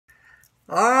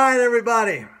All right,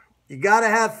 everybody. You got to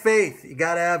have faith. You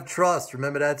got to have trust.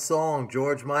 Remember that song,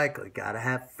 George Michael. You got to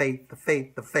have faith, the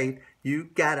faith, the faith. You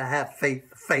got to have faith,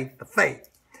 the faith, the faith.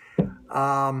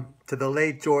 To the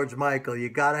late George Michael, you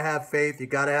got to have faith. You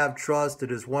got to have trust.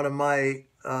 It is one of my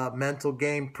mental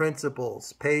game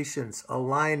principles: patience,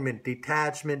 alignment,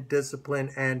 detachment,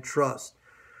 discipline, and trust.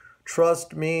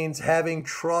 Trust means having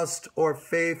trust or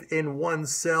faith in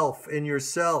oneself, in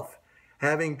yourself.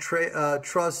 Having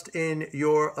trust in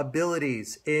your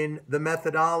abilities, in the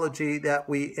methodology that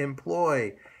we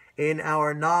employ, in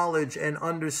our knowledge and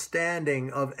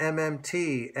understanding of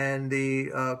MMT and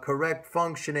the correct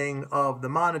functioning of the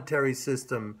monetary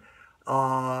system,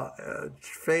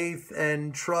 faith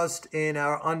and trust in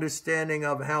our understanding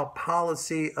of how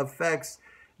policy affects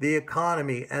the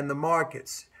economy and the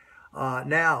markets.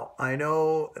 Now, I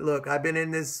know, look, I've been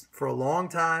in this for a long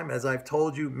time, as I've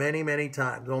told you many, many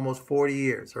times, almost 40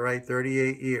 years, all right,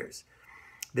 38 years.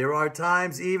 There are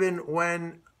times even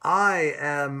when I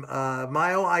am,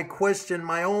 I question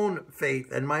my own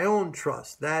faith and my own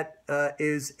trust. That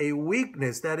is a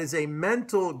weakness. That is a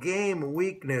mental game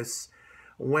weakness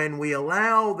when we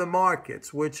allow the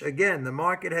markets, which again, the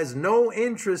market has no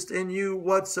interest in you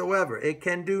whatsoever. It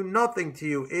can do nothing to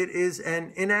you. It is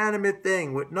an inanimate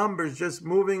thing with numbers just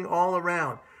moving all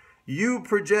around. You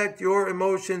project your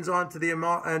emotions onto the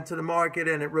market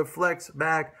and it reflects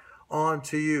back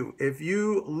onto you. If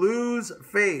you lose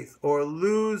faith or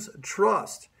lose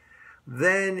trust,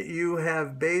 then you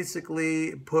have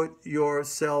basically put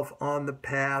yourself on the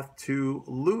path to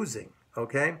losing,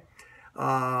 okay?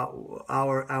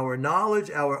 Our knowledge,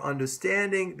 our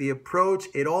understanding, the approach,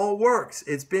 it all works.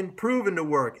 It's been proven to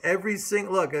work. Every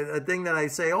single, look, a thing that I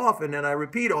say often and I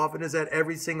repeat often is that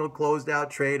every single closed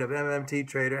out trade of MMT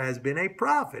trader has been a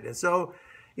profit. And so,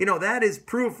 you know, that is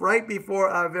proof right before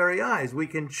our very eyes. We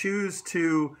can choose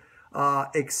to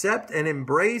accept and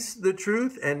embrace the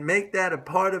truth and make that a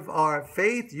part of our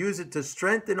faith, use it to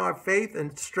strengthen our faith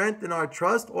and strengthen our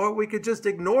trust, or we could just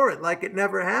ignore it like it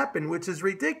never happened, which is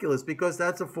ridiculous because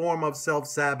that's a form of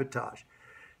self-sabotage.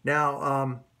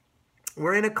 Now,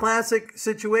 we're in a classic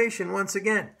situation once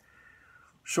again.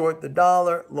 Short the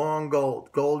dollar, long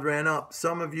gold. Gold ran up.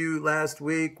 Some of you last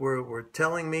week were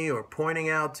telling me or pointing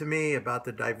out to me about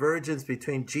the divergence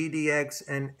between GDX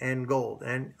and gold.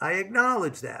 And I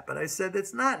acknowledge that, but I said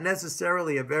it's not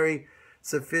necessarily a very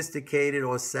sophisticated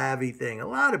or savvy thing. A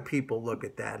lot of people look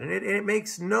at that, and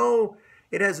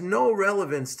it has no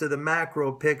relevance to the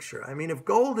macro picture. I mean, if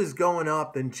gold is going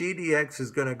up, then GDX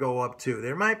is going to go up too.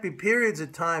 There might be periods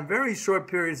of time, very short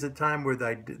periods of time, where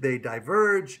they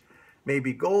diverge.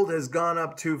 Maybe gold has gone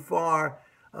up too far.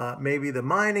 Maybe the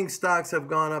mining stocks have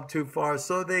gone up too far,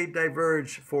 so they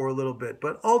diverge for a little bit.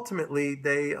 But ultimately,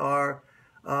 they are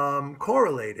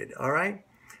correlated, all right?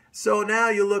 So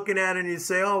now you're looking at it and you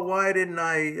say, oh, why didn't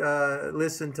I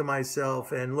listen to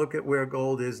myself and look at where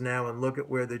gold is now and look at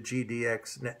where the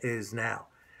GDX is now?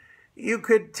 You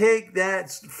could take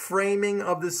that framing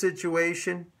of the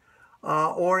situation,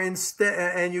 or instead,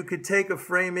 and you could take a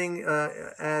framing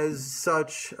as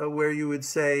such where you would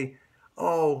say,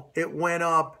 oh, it went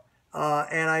up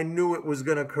and I knew it was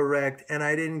going to correct and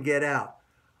I didn't get out.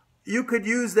 You could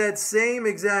use that same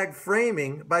exact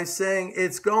framing by saying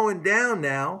it's going down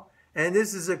now and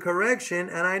this is a correction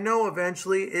and I know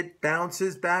eventually it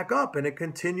bounces back up and it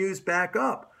continues back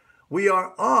up. We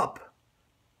are up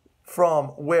from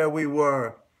where we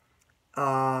were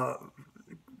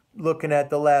looking at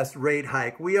the last rate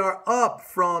hike. We are up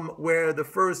from where the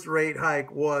first rate hike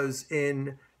was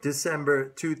in December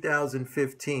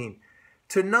 2015.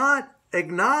 To not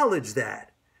acknowledge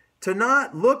that, to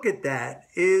not look at that,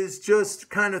 is just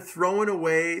kind of throwing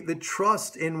away the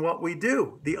trust in what we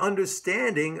do, the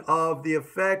understanding of the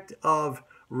effect of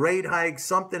rate hikes,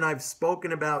 something I've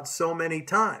spoken about so many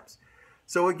times.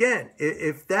 So again,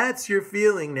 if that's your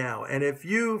feeling now, and if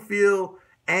you feel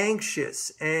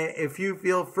anxious, and if you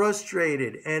feel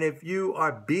frustrated, and if you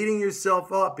are beating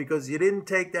yourself up because you didn't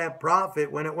take that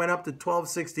profit when it went up to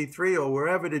 1263 or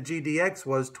wherever the GDX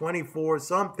was, 24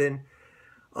 something,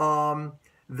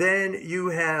 then you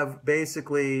have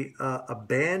basically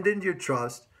abandoned your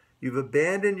trust, you've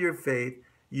abandoned your faith,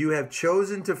 you have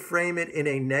chosen to frame it in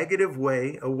a negative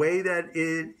way, a way that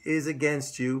it is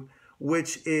against you,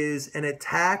 which is an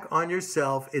attack on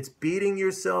yourself. It's beating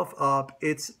yourself up.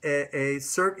 It's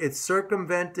it's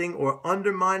circumventing or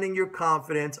undermining your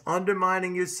confidence,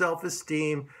 undermining your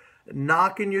self-esteem,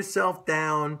 knocking yourself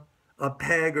down a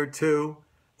peg or two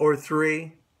or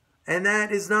three. And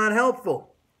that is not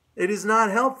helpful. It is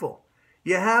not helpful.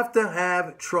 You have to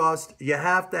have trust. You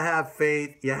have to have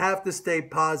faith. You have to stay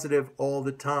positive all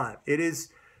the time. It is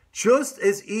just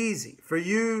as easy for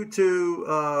you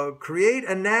to create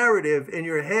a narrative in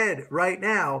your head right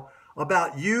now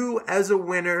about you as a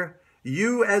winner,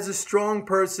 you as a strong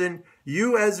person,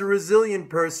 you as a resilient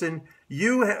person,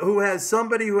 you who has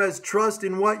somebody who has trust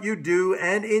in what you do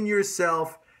and in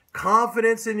yourself,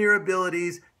 confidence in your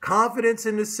abilities, confidence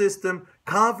in the system,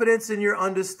 confidence in your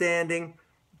understanding.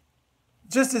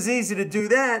 Just as easy to do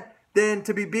that than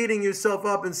to be beating yourself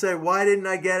up and say, why didn't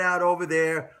I get out over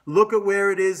there? Look at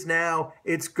where it is now.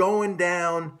 It's going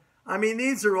down. I mean,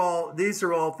 these are all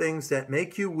things that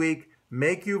make you weak,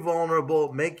 make you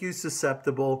vulnerable, make you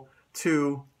susceptible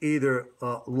to either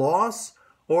loss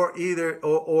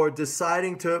or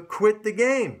deciding to quit the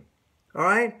game. All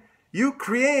right? You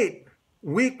create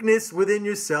weakness within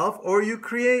yourself, or you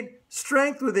create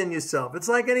strength within yourself. It's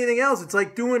like anything else. It's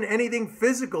like doing anything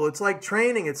physical. It's like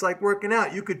training. It's like working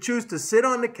out. You could choose to sit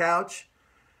on the couch,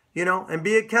 and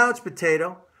be a couch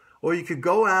potato, or you could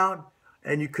go out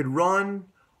and you could run,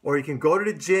 or you can go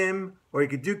to the gym, or you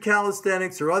could do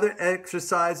calisthenics or other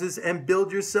exercises and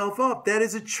build yourself up. That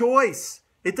is a choice.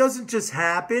 It doesn't just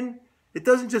happen. It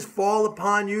doesn't just fall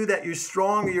upon you that you're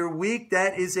strong or you're weak.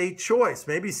 That is a choice.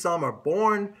 Maybe some are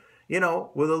born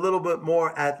with a little bit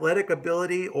more athletic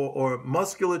ability or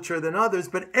musculature than others,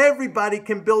 but everybody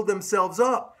can build themselves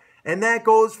up. And that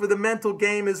goes for the mental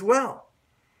game as well.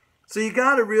 So you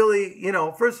got to really,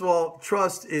 first of all,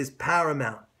 trust is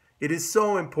paramount. It is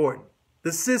so important.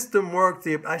 The system works.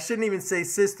 I shouldn't even say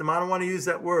system. I don't want to use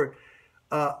that word.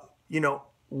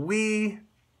 We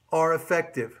are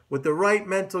effective. With the right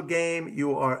mental game,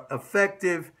 you are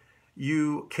effective.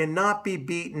 You cannot be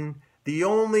beaten. The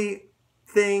only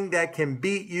thing that can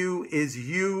beat you is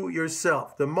you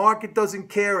yourself. The market doesn't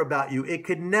care about you. It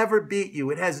could never beat you.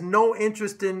 It has no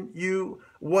interest in you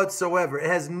whatsoever. It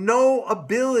has no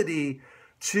ability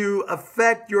to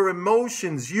affect your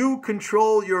emotions. You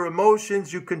control your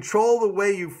emotions. You control the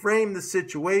way you frame the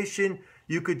situation.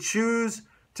 You could choose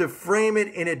to frame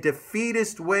it in a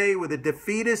defeatist way with a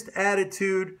defeatist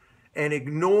attitude and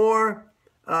ignore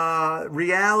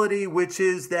reality, which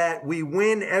is that we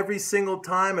win every single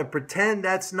time, and pretend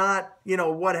that's not,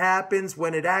 what happens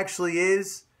when it actually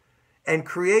is, and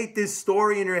create this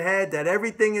story in your head that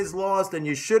everything is lost and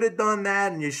you should have done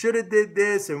that and you should have did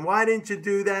this and why didn't you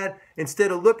do that,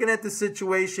 instead of looking at the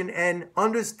situation and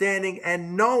understanding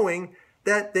and knowing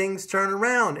that things turn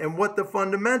around and what the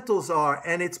fundamentals are.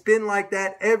 And it's been like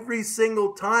that every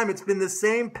single time. It's been the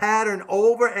same pattern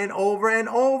over and over and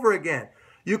over again.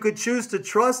 You could choose to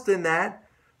trust in that,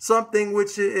 something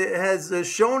which has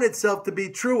shown itself to be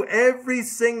true every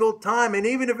single time. And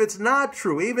even if it's not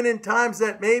true, even in times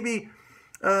that maybe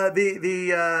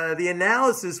the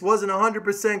analysis wasn't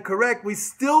 100% correct, we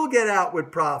still get out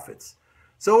with profits.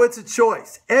 So it's a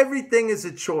choice. Everything is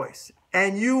a choice.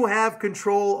 And you have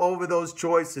control over those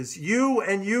choices. You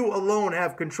and you alone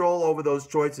have control over those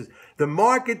choices. The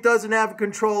market doesn't have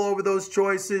control over those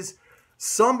choices.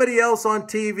 Somebody else on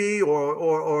TV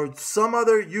or some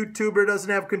other YouTuber doesn't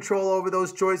have control over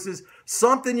those choices.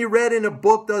 Something you read in a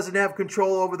book doesn't have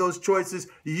control over those choices.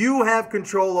 You have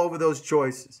control over those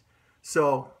choices.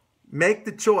 So make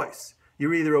the choice.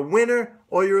 You're either a winner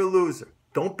or you're a loser.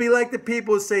 Don't be like the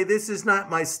people who say this is not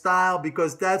my style,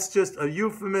 because that's just a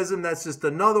euphemism. That's just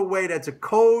another way. That's a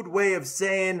code way of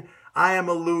saying I am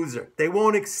a loser. They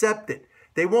won't accept it.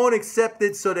 They won't accept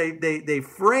it, so they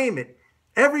frame it.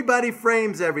 Everybody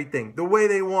frames everything the way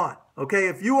they want. Okay,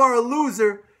 if you are a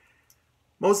loser,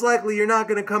 most likely you're not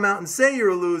going to come out and say you're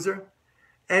a loser.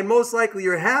 And most likely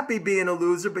you're happy being a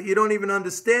loser, but you don't even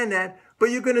understand that.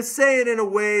 But you're going to say it in a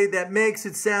way that makes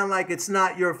it sound like it's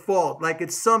not your fault, like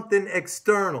it's something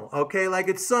external, okay? Like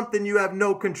it's something you have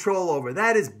no control over.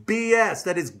 That is BS.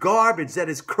 That is garbage. That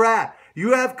is crap.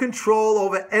 You have control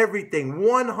over everything,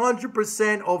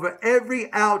 100% over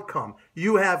every outcome.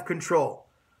 You have control,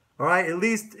 all right? At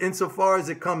least insofar as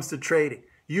it comes to trading.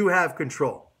 You have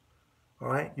control, all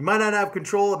right? You might not have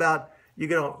control about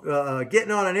getting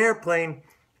on an airplane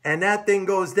and that thing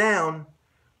goes down.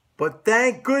 But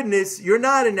thank goodness you're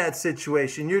not in that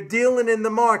situation. You're dealing in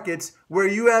the markets where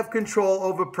you have control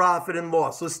over profit and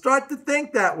loss. So start to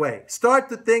think that way. Start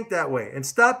to think that way. And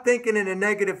stop thinking in a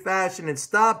negative fashion, and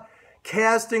stop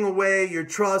casting away your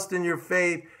trust and your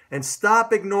faith, and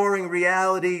stop ignoring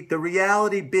reality. The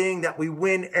reality being that we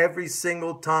win every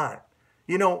single time.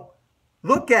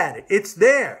 Look at it. It's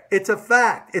there. It's a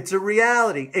fact. It's a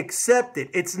reality. Accept it.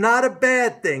 It's not a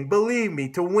bad thing, believe me,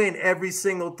 to win every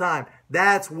single time.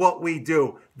 That's what we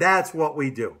do. That's what we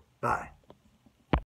do. Bye.